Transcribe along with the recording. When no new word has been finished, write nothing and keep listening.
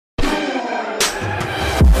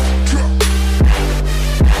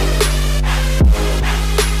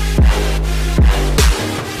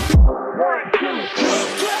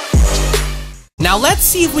Now let's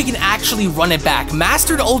see if we can actually run it back.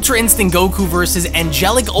 Mastered Ultra Instinct Goku versus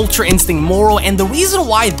Angelic Ultra Instinct Moro, and the reason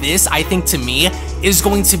why this, I think to me, is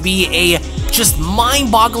going to be a just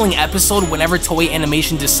mind-boggling episode whenever Toei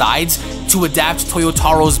Animation decides to adapt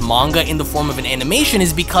Toyotaro's manga in the form of an animation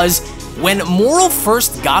is because when Moro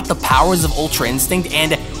first got the powers of Ultra Instinct,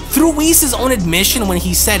 and through Whis' own admission when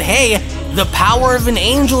he said, hey, the power of an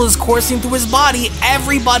angel is coursing through his body,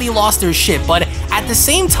 everybody lost their shit. But at the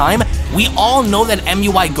same time, we all know that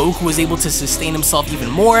MUI Goku was able to sustain himself even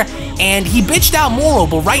more, and he bitched out Moro,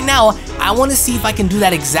 but right now, I want to see if I can do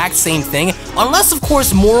that exact same thing, unless, of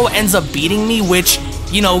course, Moro ends up beating me, which,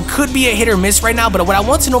 you know, could be a hit or miss right now. But what I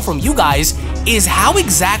want to know from you guys is how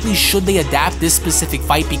exactly should they adapt this specific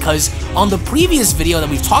fight, because on the previous video that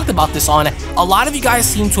we've talked about this on, a lot of you guys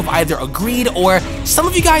seem to have either agreed or some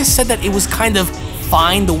of you guys said that it was kind of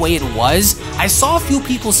fine the way it was. I saw a few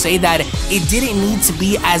people say that it didn't need to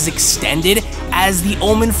be as extended as the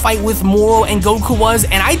Omen fight with Moro and Goku was,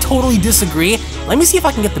 and I totally disagree. Let me see if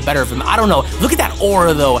I can get the better of him. I don't know. Look at that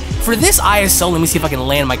aura, though. For this ISO, let me see if I can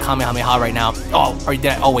land my Kamehameha right now. Oh,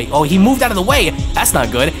 wait. Oh, he moved out of the way. That's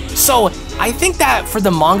not good. So, I think that for the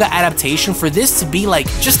manga adaptation, for this to be like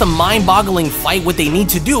just a mind-boggling fight, what they need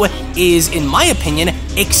to do is, in my opinion,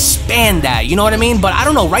 expand that. You know what I mean? But I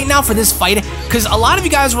don't know. Right now for this fight, because a lot of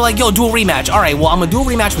you guys were like, yo, do a rematch. All right, well, I'm gonna do a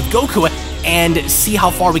rematch with Goku and see how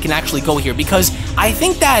far we can actually go here, because I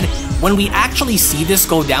think that when we actually see this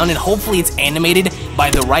go down, and hopefully it's animated by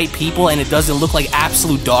the right people and it doesn't look like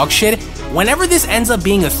absolute dog shit, whenever this ends up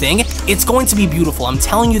being a thing, it's going to be beautiful. I'm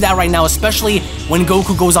telling you that right now, especially when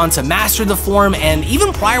Goku goes on to master the form, and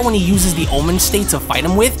even prior when he uses the Omen state to fight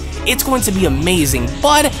him with, it's going to be amazing.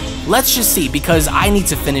 But let's just see, because I need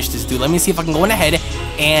to finish this dude. Let me see if I can go in ahead,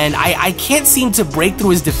 and I can't seem to break through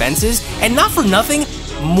his defenses, and not for nothing,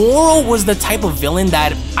 Moro was the type of villain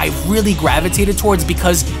that I really gravitated towards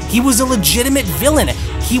because he was a legitimate villain.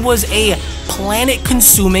 He was a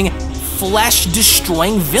planet-consuming,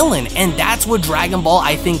 flesh-destroying villain, and that's what Dragon Ball,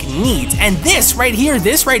 I think, needs. And this right here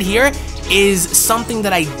is something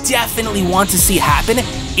that I definitely want to see happen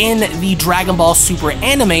in the Dragon Ball Super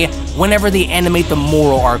anime whenever they animate the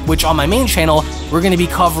Moro arc, which on my main channel, we're going to be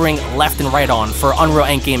covering left and right on for Unreal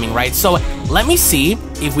Ent Gaming, right? So let me see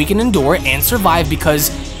if we can endure and survive,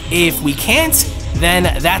 because if we can't,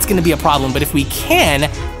 then that's going to be a problem. But if we can,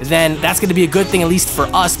 then that's going to be a good thing, at least for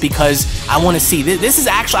us, because I want to see. This is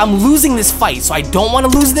actually, I'm losing this fight, so I don't want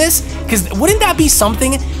to lose this, because wouldn't that be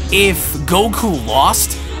something if Goku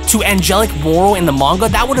lost to Angelic Moro in the manga?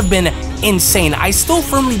 That would have been insane. I still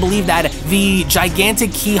firmly believe that the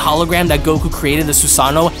gigantic key hologram that Goku created, the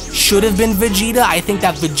Susanoo, should have been Vegeta. I think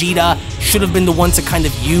that Vegeta should have been the one to kind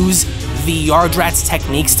of use the Yardrat's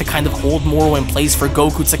techniques to kind of hold Moro in place for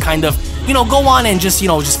Goku to kind of, you know, go on and just, you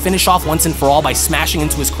know, just finish off once and for all by smashing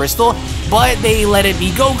into his crystal. But they let it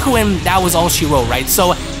be Goku, and that was all she wrote, right?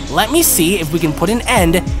 So let me see if we can put an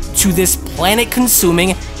end to this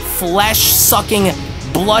planet-consuming, flesh-sucking,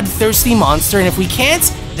 bloodthirsty monster, and if we can't,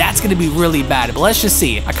 that's gonna be really bad. But let's just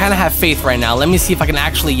see. I kind of have faith right now. Let me see if I can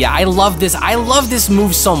actually, yeah, I love this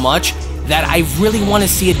move so much that I really want to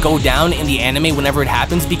see it go down in the anime whenever it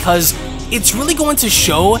happens, because it's really going to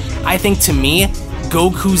show, I think, to me,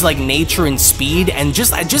 Goku's like nature and speed, and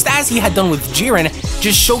just as he had done with Jiren,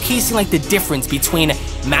 just showcasing like the difference between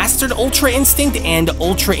Mastered Ultra Instinct and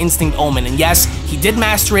Ultra Instinct Omen. And yes, he did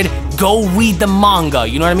master it. Go read the manga,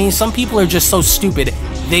 you know what I mean? Some people are just so stupid,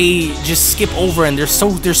 they just skip over, and they're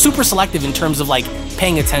super selective in terms of like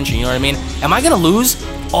paying attention, you know what I mean? Am I gonna lose?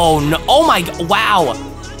 Oh no, oh my god, wow.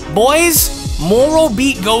 Boys, Moro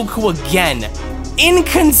beat Goku again.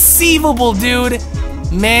 Inconceivable, dude.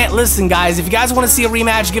 Man, listen guys, if you guys want to see a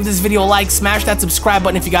rematch, give this video a like, smash that subscribe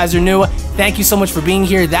button if you guys are new. Thank you so much for being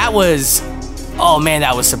here. That was, oh man,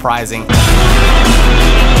 that was surprising.